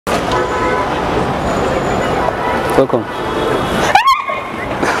Welcome.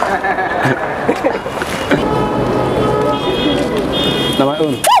 Now my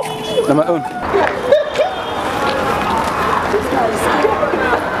own. Now my own.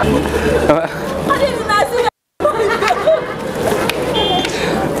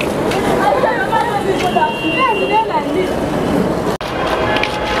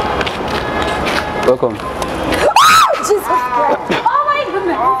 Welcome. Jesus Christ. Oh my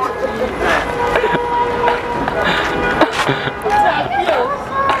goodness.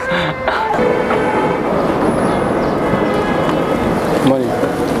 Morning.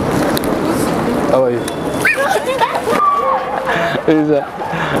 How are you? What is that?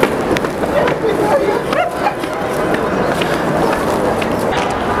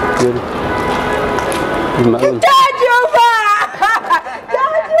 Good. It's my own.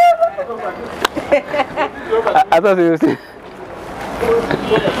 I thought you were saying.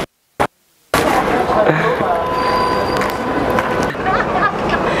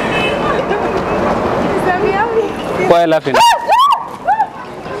 Why are you laughing?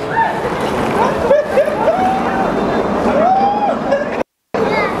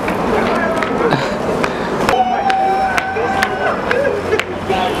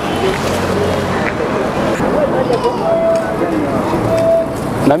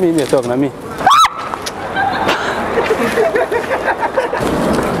 Nami, you talk, Nami.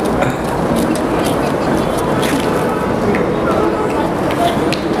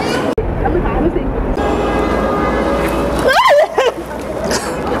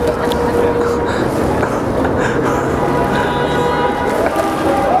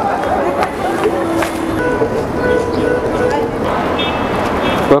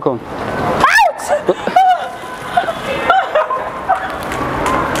 Welcome.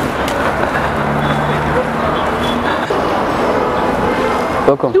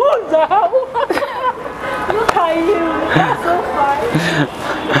 Welcome. Look at you. That's so funny.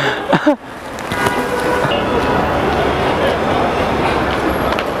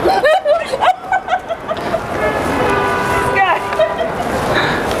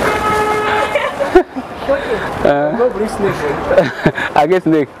 I guess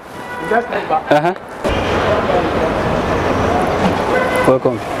Nick.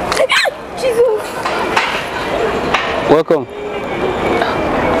 Welcome. Jesus. Welcome.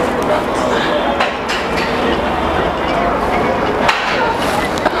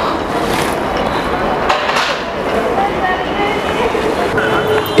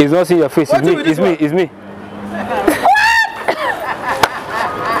 It's not seeing your face, it's me, it's me, it's me.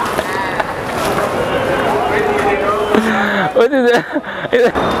 What is that?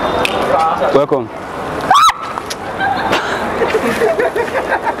 Welcome.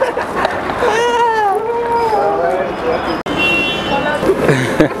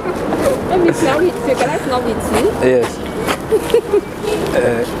 Yes.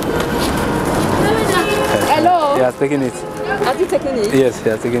 Hello. He has taken it. Have you taken it? Yes, he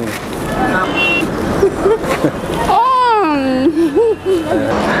has taken it.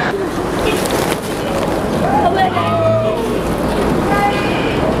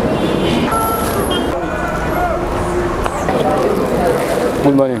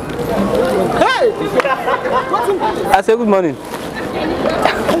 Good morning. Hey! I say good morning.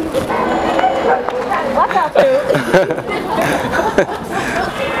 What happened?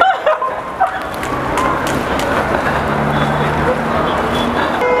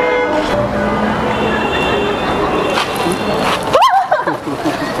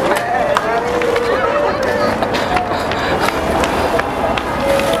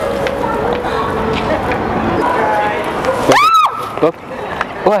 Look.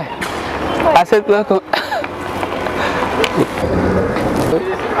 Why? I said welcome.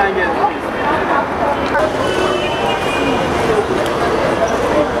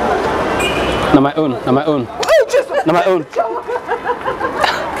 Now my own. Now my own. Now my own.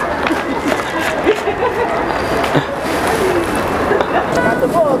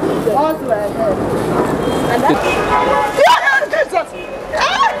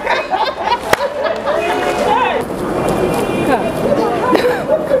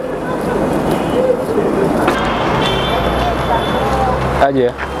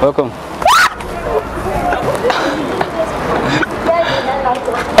 Aja, welcome.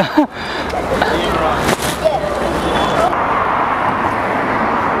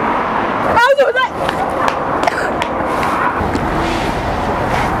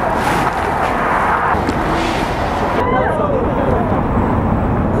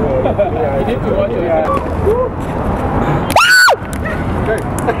 You need to watch your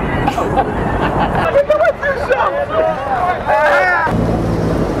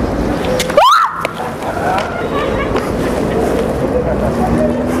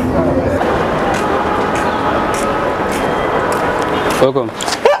Welcome.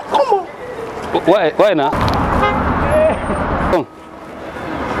 Why now? Come.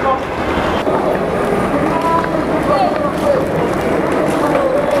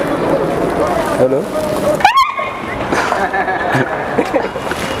 Hello.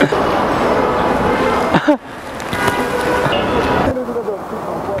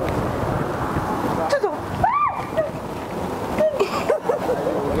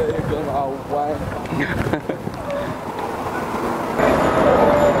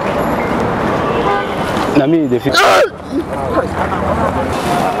 Nami, the fish.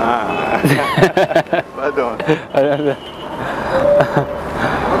 Pardon.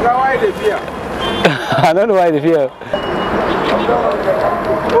 Why they fear? I don't know why they fear.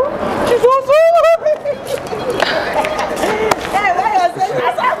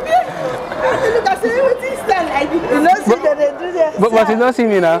 But you don't see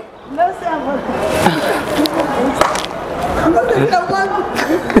me now. No, sir.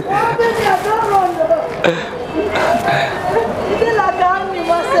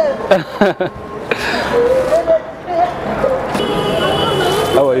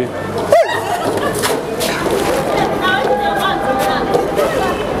 How are you?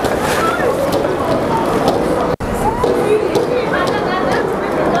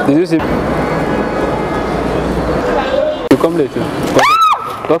 Did you see? You come later.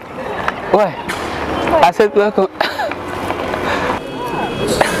 Stop. Why? I said welcome.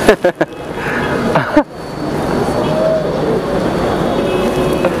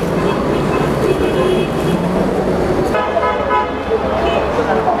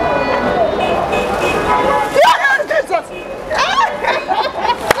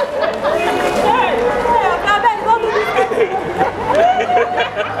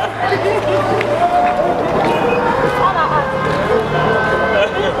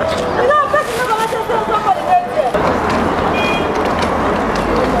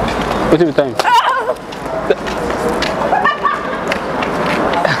 What's the time?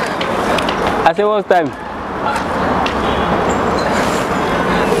 I said what's time?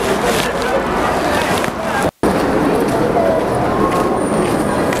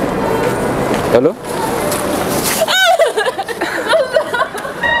 Hello?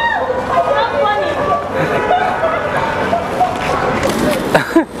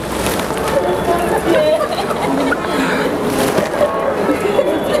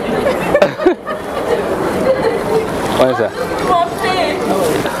 What is that?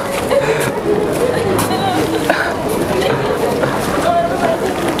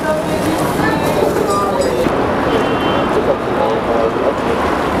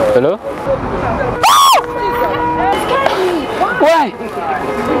 Hello? Why?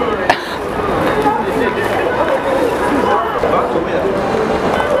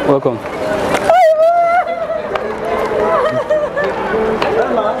 Welcome.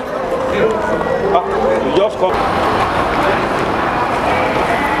 You just come.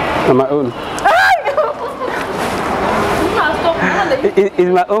 On my own.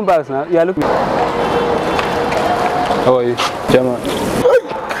 It's my own bags now. Yeah, look. How are you? Gemma.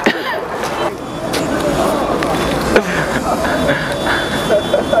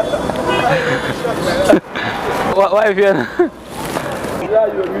 Why are you here?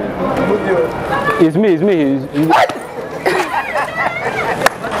 It's me.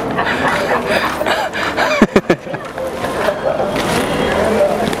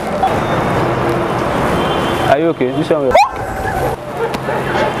 Are you okay? You sound well.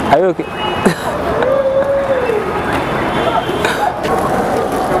 Are you okay?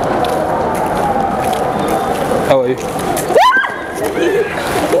 How are you?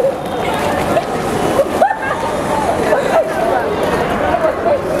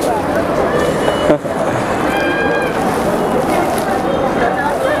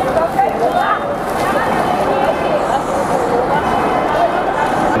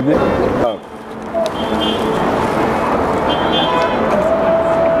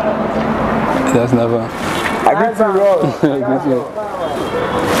 That's never. I greet you wrong.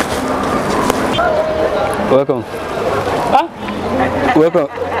 Welcome. Huh? Welcome.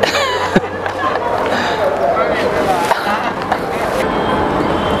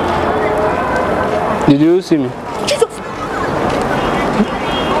 Did you see me? Jesus.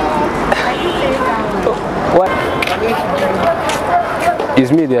 What?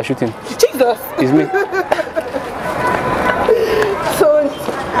 It's me they are shooting. Jesus. It's me. So.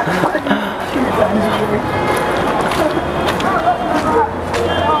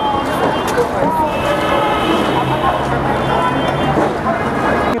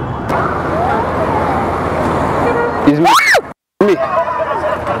 It's me. Me.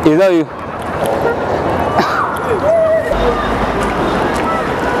 It's not you.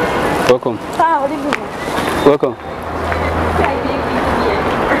 Welcome. Ah, what do you mean? Welcome.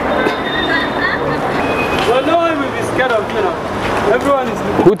 Well, no one will be scared of you now. Everyone is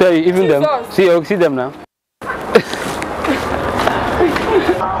looking. Who tell you? Even them? See them now.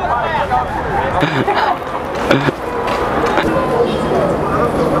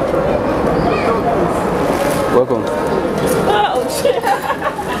 Welcome. Oh, shit.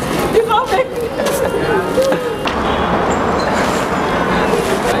 You can't make me.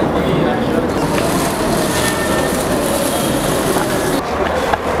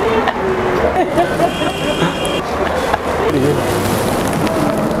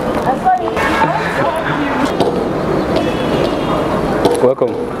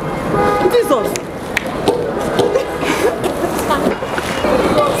 Welcome. Jesus.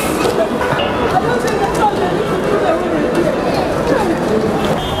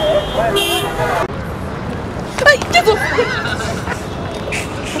 Hey, Jesus.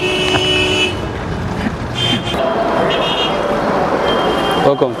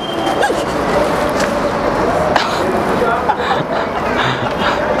 Welcome.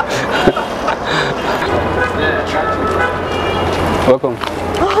 Welcome.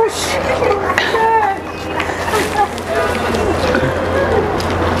 Oh, shit.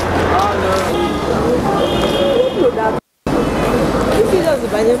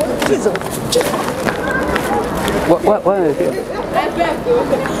 What is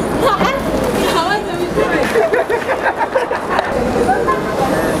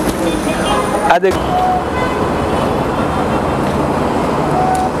it?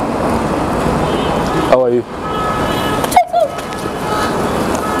 How are you?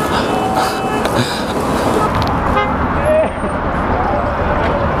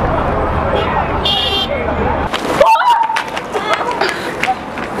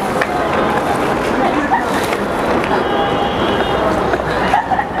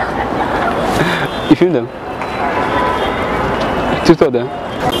 You film them? Two of them?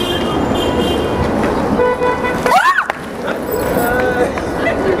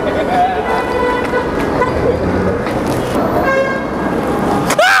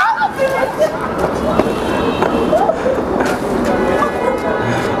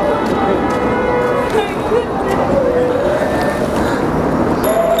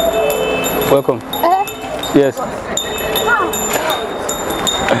 Welcome. Yes.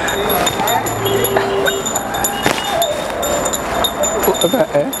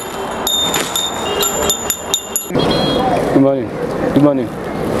 Okay. Good morning. Good morning.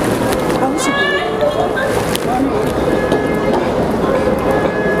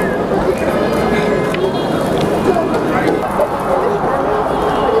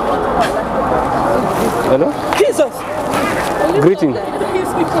 Hello? Jesus. Greeting.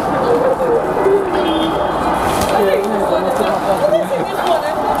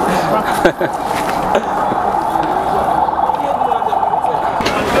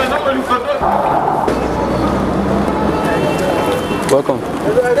 Welcome.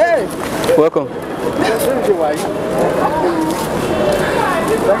 Welcome.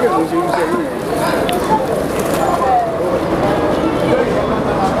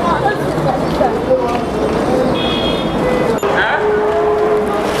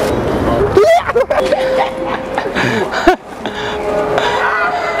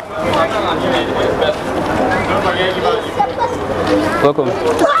 Welcome.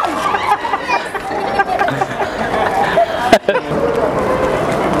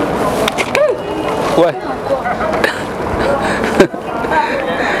 What?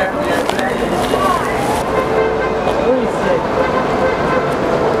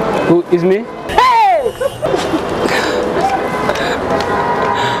 Who is me? Hey!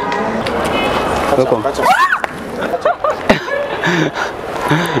 Welcome.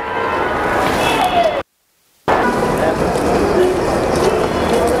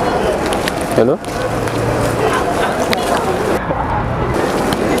 Hello?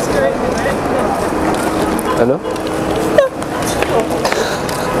 Hello?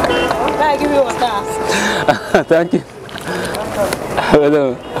 Can I give you water? Thank you.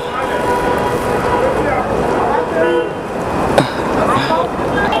 Hello.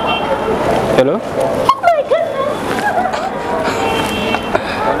 Hello? Oh my goodness!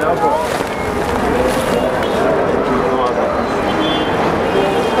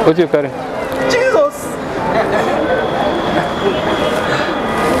 What you carry? Jesus!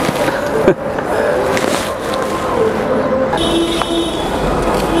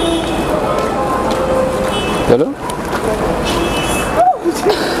 Hello?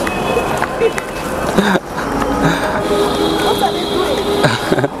 What are they doing?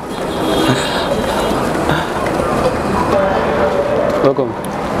 Welcome.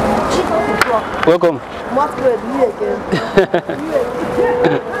 Welcome. What's good? You again?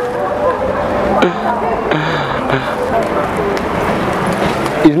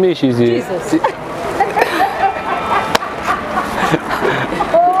 It's me, she's here. Jesus.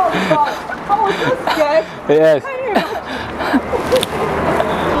 Oh God! I was so scared. Yes.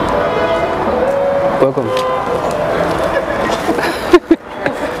 Welcome.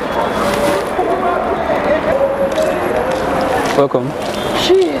 Welcome.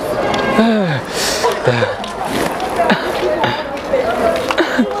 Jeez.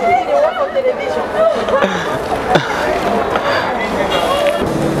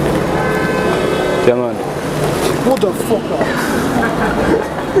 Yeah, man. What the fuck?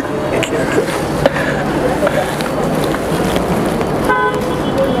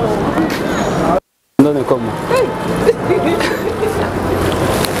 No, no, come.